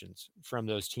options from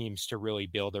those teams to really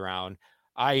build around.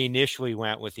 I initially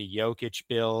went with a Jokic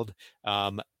build.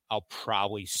 I'll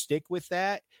probably stick with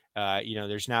that.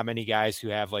 There's not many guys who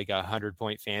have like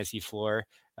 100-point fantasy floor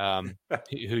who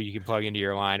you can plug into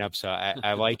your lineup. So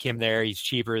I like him there. He's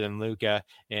cheaper than Luka,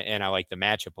 and I like the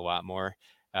matchup a lot more.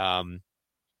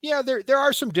 There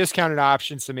are some discounted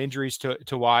options, some injuries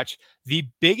to watch. The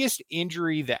biggest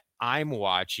injury that I'm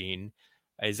watching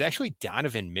is actually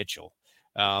Donovan Mitchell.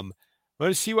 I'm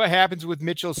going to see what happens with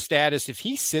Mitchell's status. If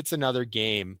he sits another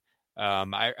game,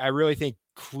 I really think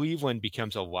Cleveland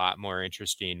becomes a lot more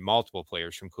interesting. Multiple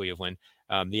players from Cleveland.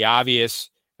 The obvious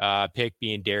pick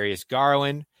being Darius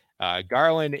Garland.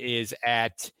 Garland is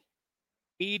at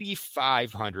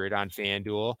 8,500 on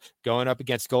FanDuel, going up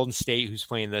against Golden State, who's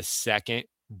playing the second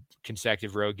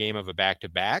consecutive road game of a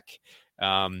back-to-back.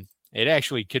 It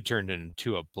actually could turn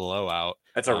into a blowout.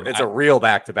 It's a real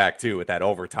back-to-back too, with that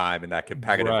overtime and that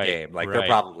competitive game. They're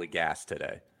probably gassed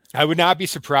today. I would not be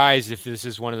surprised if this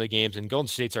is one of the games, and Golden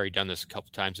State's already done this a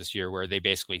couple times this year, where they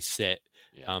basically sit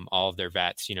all of their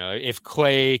vets. If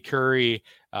Clay, Curry,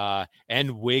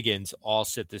 and Wiggins all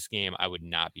sit this game, I would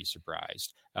not be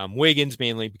surprised. Wiggins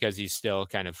mainly because he's still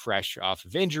kind of fresh off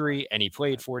of injury, and he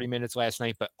played 40 minutes last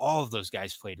night, but all of those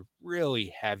guys played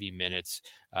really heavy minutes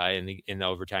in the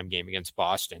overtime game against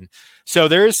Boston. So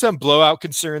there is some blowout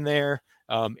concern there.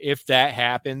 If that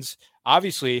happens,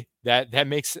 obviously that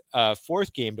makes a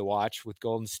 4th game to watch with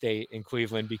Golden State and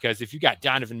Cleveland, because if you got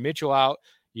Donovan Mitchell out,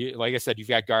 like I said, you've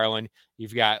got Garland,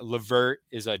 you've got LeVert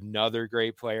is another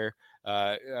great player,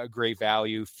 a great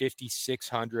value,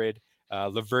 5,600.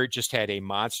 LeVert just had a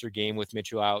monster game with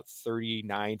Mitchell out,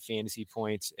 39 fantasy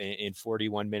points in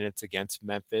 41 minutes against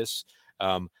Memphis.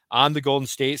 On the Golden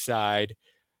State side,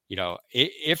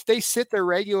 if they sit their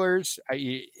regulars,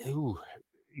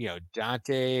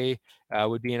 Dante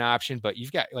would be an option, but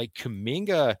you've got like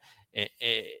Kuminga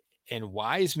and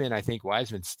Wiseman. I think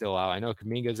Wiseman's still out. I know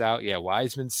Kuminga's out. Yeah,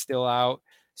 Wiseman's still out.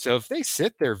 So if they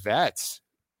sit their vets,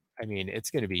 I mean, it's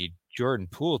going to be Jordan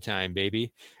Poole time,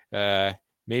 baby.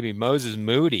 Maybe Moses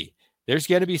Moody. There's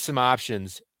going to be some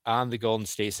options on the Golden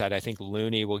State side. I think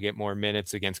Looney will get more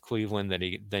minutes against Cleveland than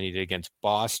he did against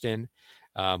Boston,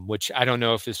 which I don't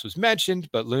know if this was mentioned,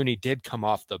 but Looney did come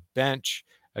off the bench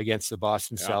against the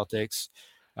Boston Celtics.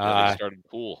 They started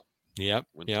Poole. Yep.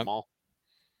 Small.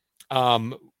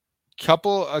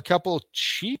 A couple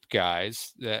cheap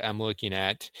guys that I'm looking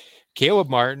at. Caleb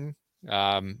Martin,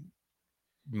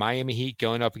 Miami Heat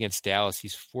going up against Dallas.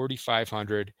 He's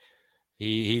 4,500.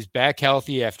 He's back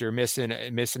healthy after missing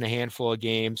a handful of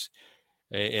games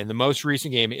in the most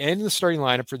recent game and in the starting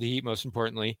lineup for the Heat, most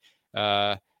importantly.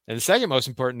 And the second most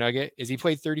important nugget is he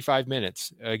played 35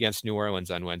 minutes against New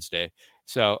Orleans on Wednesday.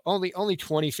 So only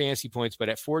 20 fantasy points, but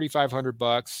at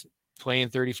 $4,500 playing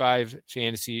 35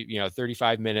 fantasy,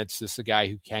 35 minutes, this is a guy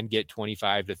who can get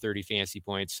 25 to 30 fantasy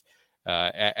points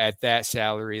at that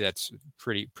salary. That's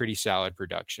pretty solid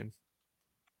production.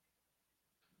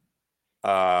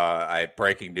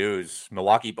 Breaking news: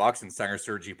 Milwaukee Bucks and center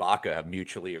Serge Ibaka have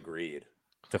mutually agreed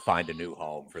to find a new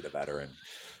home for the veteran.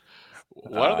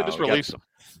 Why don't they just release him?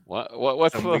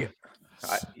 What's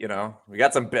We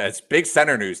got some it's big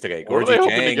center news today. What are they Gorgie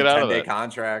hoping to Jang, get out of 10-day that?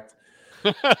 contract.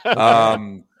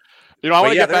 I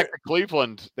want to yeah, get back to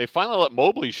Cleveland. They finally let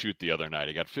Mobley shoot the other night.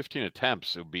 He got 15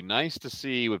 attempts. It would be nice to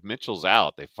see with Mitchell's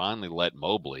out, they finally let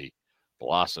Mobley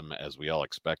blossom as we all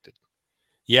expected.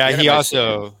 Yeah, he nice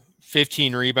also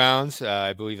 15 rebounds.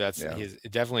 I believe that's Yeah.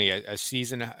 definitely a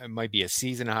season. It might be a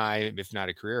season high, if not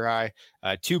a career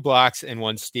high. 2 blocks and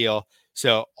 1 steal.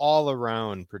 So all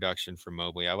around production from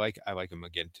Mobley. I like him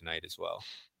again tonight as well.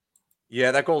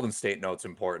 Yeah, that Golden State note's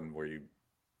important.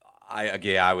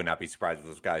 I would not be surprised if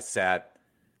those guys sat.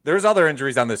 There's other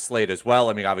injuries on this slate as well.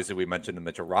 I mean, obviously we mentioned the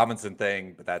Mitchell Robinson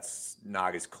thing, but that's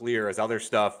not as clear as other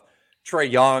stuff.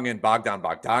 Trae Young and Bogdan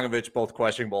Bogdanovic both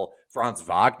questionable. Franz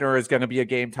Wagner is going to be a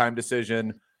game time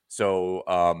decision. So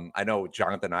I know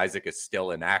Jonathan Isaac is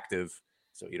still inactive,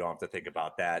 so you don't have to think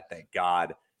about that. Thank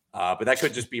God. But that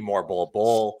could just be more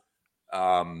bull.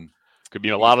 Could be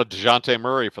a lot of DeJounte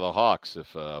Murray for the Hawks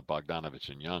if Bogdanovic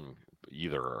and Young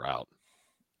either are out.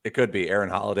 It could be. Aaron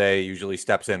Holiday usually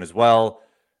steps in as well.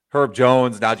 Herb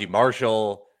Jones, Najee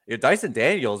Marshall. Dyson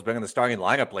Daniels has been in the starting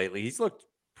lineup lately. He's looked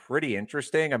pretty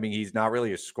interesting. I mean, he's not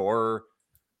really a scorer.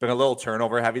 Been a little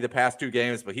turnover heavy the past 2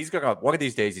 games, but he's gonna one of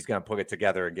these days he's gonna put it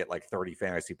together and get like 30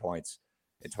 fantasy points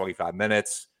in 25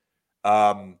 minutes.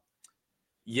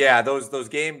 Yeah, those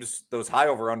games, those high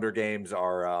over under games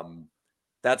are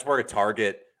that's where to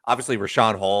target. Obviously,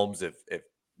 Rashawn Holmes, if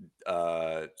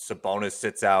Sabonis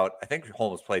sits out. I think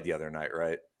Holmes played the other night,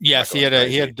 right? Yes, he had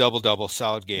a double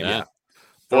solid game. Yeah.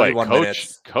 31 Boy,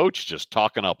 minutes. Coach just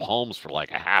talking up Holmes for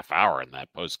like a half hour in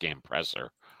that post-game presser.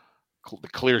 The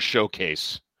clear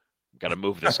showcase. Got to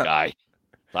move this guy.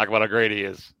 Talk about how great he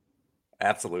is.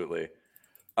 Absolutely.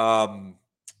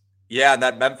 Yeah, and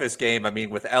that Memphis game, I mean,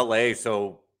 with LA,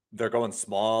 so they're going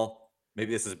small.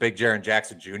 Maybe this is a big Jaren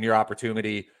Jackson Jr.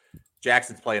 opportunity.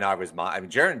 Jackson's playing out of his mind. I mean,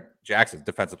 Jaren Jackson's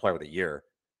defensive player of the year.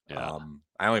 Yeah.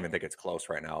 I don't even think it's close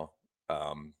right now.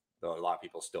 Though a lot of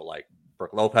people still like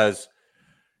Brook Lopez.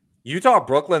 Utah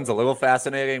Brooklyn's a little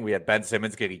fascinating. We had Ben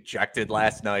Simmons get ejected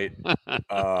last night.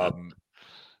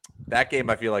 That game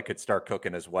I feel like could start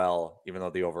cooking as well, even though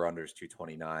the over-under is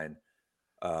 229.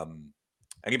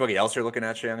 Anybody else you're looking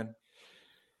at, Shannon?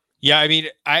 Yeah, I mean,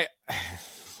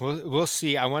 we'll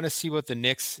see. I want to see what the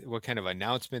Knicks, what kind of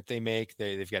announcement they make.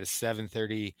 They've got a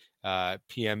 7:30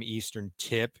 p.m. Eastern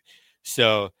tip,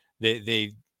 so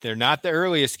they're not the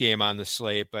earliest game on the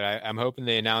slate, but I'm hoping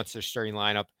they announce their starting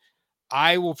lineup.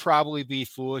 I will probably be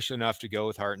foolish enough to go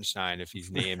with Hartenstein if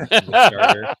he's named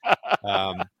the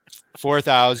starter.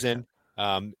 4,000.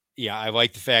 Yeah, I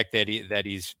like the fact that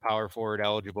he's power forward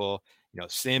eligible.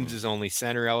 Sims is only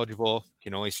center eligible.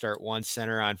 Can only start one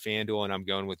center on FanDuel, and I'm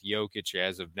going with Jokic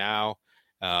as of now.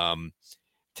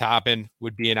 Toppin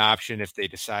would be an option if they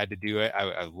decide to do it.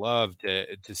 I love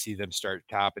to see them start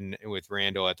Toppin with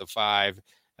Randall at the 5.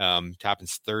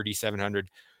 Toppin's 3,700.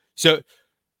 So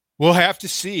we'll have to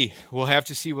see. We'll have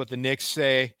to see what the Knicks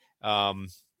say. I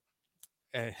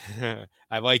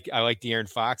like De'Aaron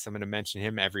Fox. I'm going to mention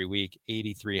him every week.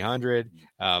 8,300.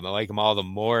 I like him all the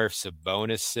more if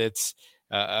Sabonis sits.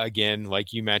 Again,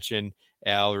 like you mentioned,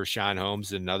 Rashawn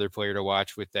Holmes, another player to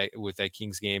watch with that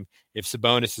Kings game. If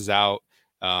Sabonis is out,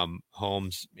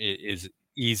 Holmes is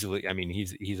easily. I mean,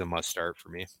 he's a must start for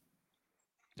me.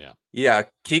 Yeah.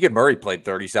 Keegan Murray played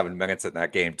 37 minutes in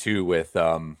that game too, with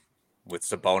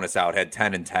Sabonis out, had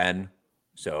 10 and 10.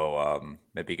 So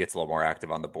maybe he gets a little more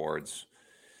active on the boards.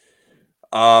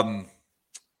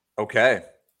 Okay.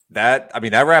 That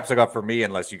wraps it up for me,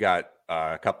 unless you got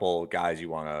a couple guys you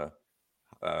want to,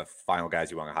 final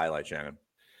guys you want to highlight, Shannon.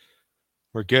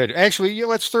 We're good. Actually,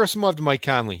 let's throw some love to Mike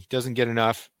Conley. Doesn't get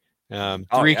enough.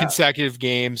 3 consecutive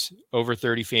games, over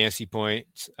 30 fantasy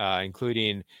points,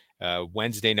 including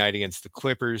Wednesday night against the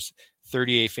Clippers,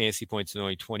 38 fantasy points in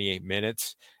only 28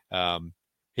 minutes.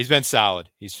 He's been solid.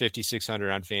 He's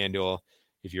 5,600 on FanDuel.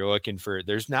 If you're looking for,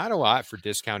 there's not a lot for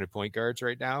discounted point guards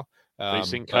right now.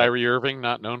 Facing Kyrie Irving,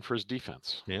 not known for his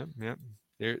defense. Yeah.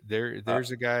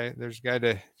 There's a guy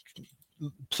to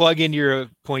plug into your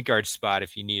point guard spot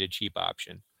if you need a cheap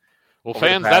option. Well,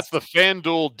 fans, that's the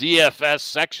FanDuel DFS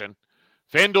section.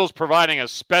 FanDuel's providing a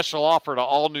special offer to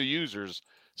all new users.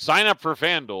 Sign up for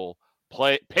FanDuel,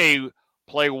 play $1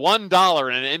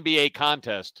 in an NBA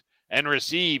contest, and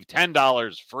receive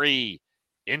 $10 free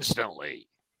instantly.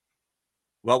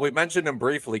 Well, we mentioned him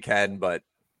briefly, Ken, but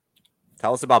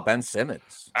tell us about Ben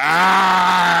Simmons.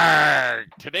 Arrgh!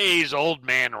 Today's old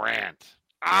man rant.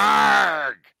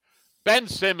 Arrgh! Ben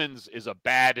Simmons is a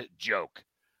bad joke.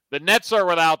 The Nets are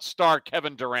without star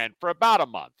Kevin Durant for about a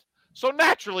month. So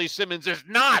naturally, Simmons is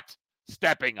not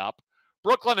stepping up.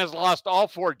 Brooklyn has lost all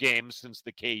 4 games since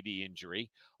the KD injury.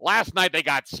 Last night, they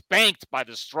got spanked by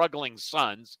the struggling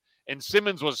Suns, and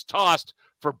Simmons was tossed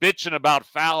for bitching about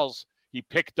fouls he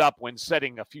picked up when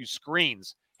setting a few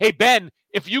screens. Hey, Ben,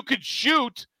 if you could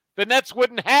shoot, the Nets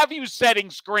wouldn't have you setting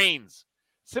screens.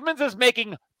 Simmons is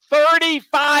making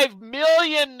 $35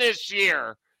 million this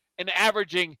year and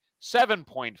averaging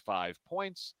 7.5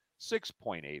 points,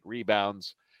 6.8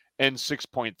 rebounds, and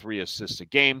 6.3 assists a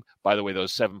game. By the way,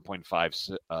 those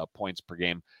 7.5 points per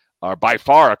game are by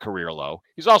far a career low.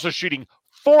 He's also shooting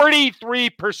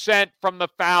 43% from the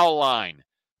foul line.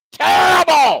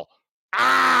 Terrible!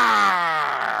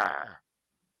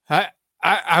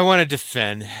 I want to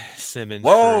defend Simmons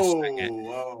for a second.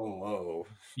 Whoa.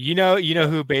 You know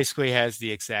who basically has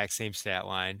the exact same stat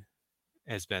line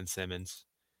as Ben Simmons?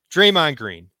 Draymond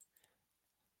Green.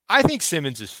 I think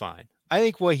Simmons is fine. I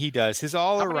think what he does, his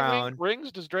all-around... How many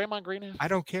rings does Draymond Green have? I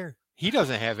don't care. He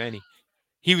doesn't have any.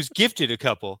 He was gifted a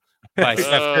couple by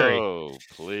Steph Curry. Oh,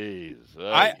 please.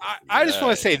 I just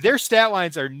want to say their stat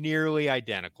lines are nearly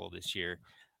identical this year.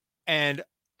 And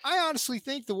I honestly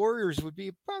think the Warriors would be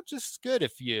about just as good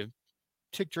if you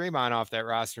took Draymond off that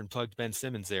roster and plugged Ben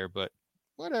Simmons there, but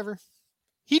whatever.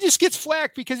 He just gets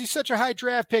flack because he's such a high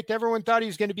draft pick. Everyone thought he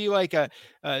was going to be like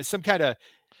some kind of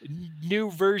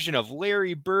new version of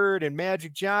Larry Bird and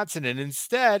Magic Johnson, and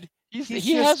instead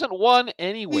he hasn't won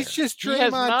anywhere. He's just Draymond he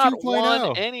has not 2.0.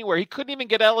 won anywhere. He couldn't even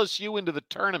get LSU into the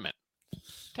tournament.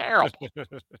 Terrible.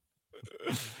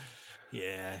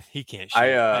 Yeah, he can't shoot.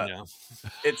 I know.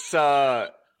 It's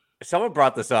someone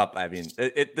brought this up. I mean,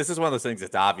 this is one of those things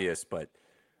that's obvious, but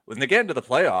when they get into the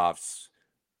playoffs,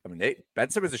 I mean, Ben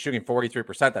Simmons is shooting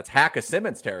 43%. That's Hacka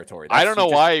Simmons territory. I don't know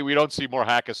why we don't see more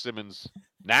Hacka Simmons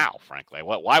now, frankly.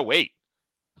 Why wait?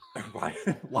 Why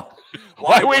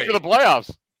wait for the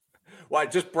playoffs? Why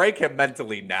just break him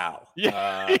mentally now?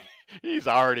 Yeah, he's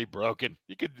already broken.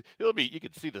 You could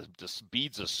see the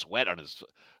beads of sweat on his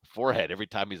forehead every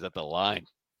time he's at the line.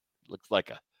 Looks like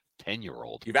a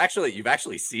 10-year-old. You've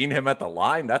actually seen him at the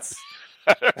line. That's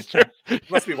you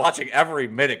must be watching every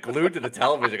minute, glued to the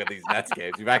television at these Nets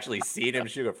games. You've actually seen him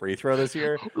shoot a free throw this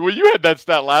year. Well, you had that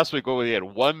stat last week when he had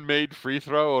one made free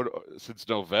throw since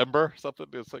November. Something.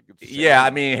 It's like yeah. I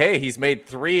mean, hey, he's made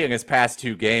 3 in his past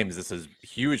 2 games. This is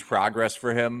huge progress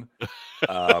for him.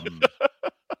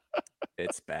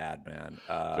 It's bad, man.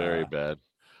 Very bad.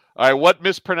 All right, what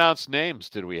mispronounced names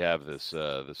did we have this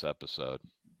episode?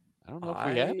 I don't know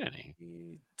if we had any.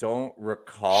 Don't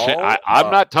recall.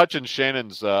 I'm not touching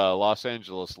Shannon's Los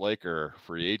Angeles Laker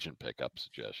free agent pickup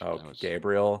suggestion. Oh,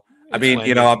 Gabriel. I mean,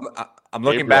 Wenyan. I'm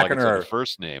looking back on our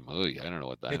first name. Ooh, I don't know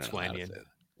what that is. It's Wenyan.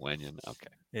 Wenyan. Okay.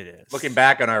 It is. Looking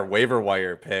back on our waiver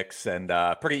wire picks, and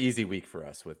pretty easy week for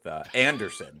us with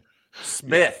Anderson,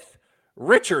 Smith,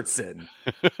 Richardson,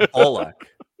 Bullock,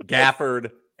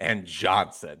 Gafford, and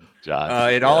Johnson.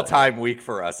 An all-time week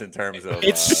for us in terms of...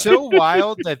 It's so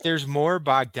wild that there's more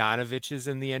Bogdanoviches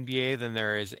in the NBA than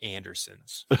there is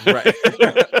Andersons. Right.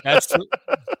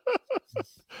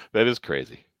 That is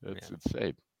crazy. That's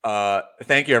insane.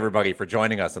 Thank you, everybody, for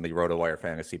joining us on the RotoWire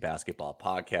Fantasy Basketball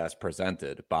Podcast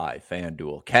presented by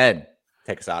FanDuel. Ken,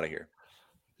 take us out of here.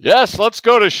 Yes, let's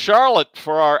go to Charlotte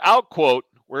for our outquote,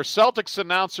 where Celtics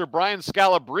announcer Brian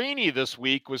Scalabrine this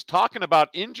week was talking about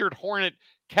injured Hornet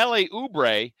Kelly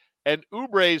Oubre and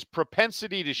Oubre's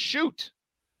propensity to shoot.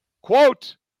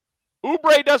 Quote,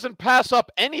 Oubre doesn't pass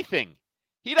up anything.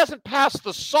 He doesn't pass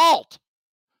the salt.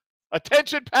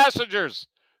 Attention passengers,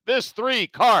 this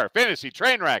 3-car fantasy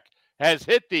train wreck has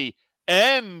hit the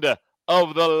end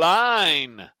of the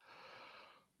line.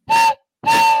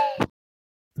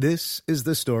 This is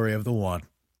the story of the one.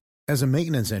 As a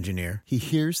maintenance engineer, he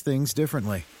hears things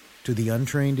differently. To the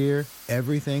untrained ear,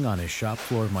 everything on his shop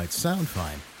floor might sound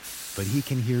fine, but he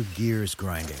can hear gears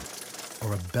grinding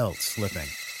or a belt slipping.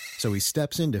 So he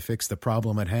steps in to fix the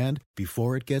problem at hand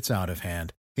before it gets out of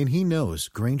hand. And he knows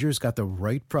Grainger's got the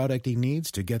right product he needs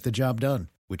to get the job done,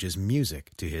 which is music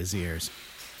to his ears.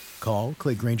 Call,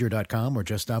 click Grainger.com, or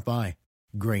just stop by.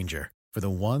 Grainger, for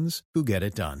the ones who get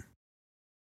it done.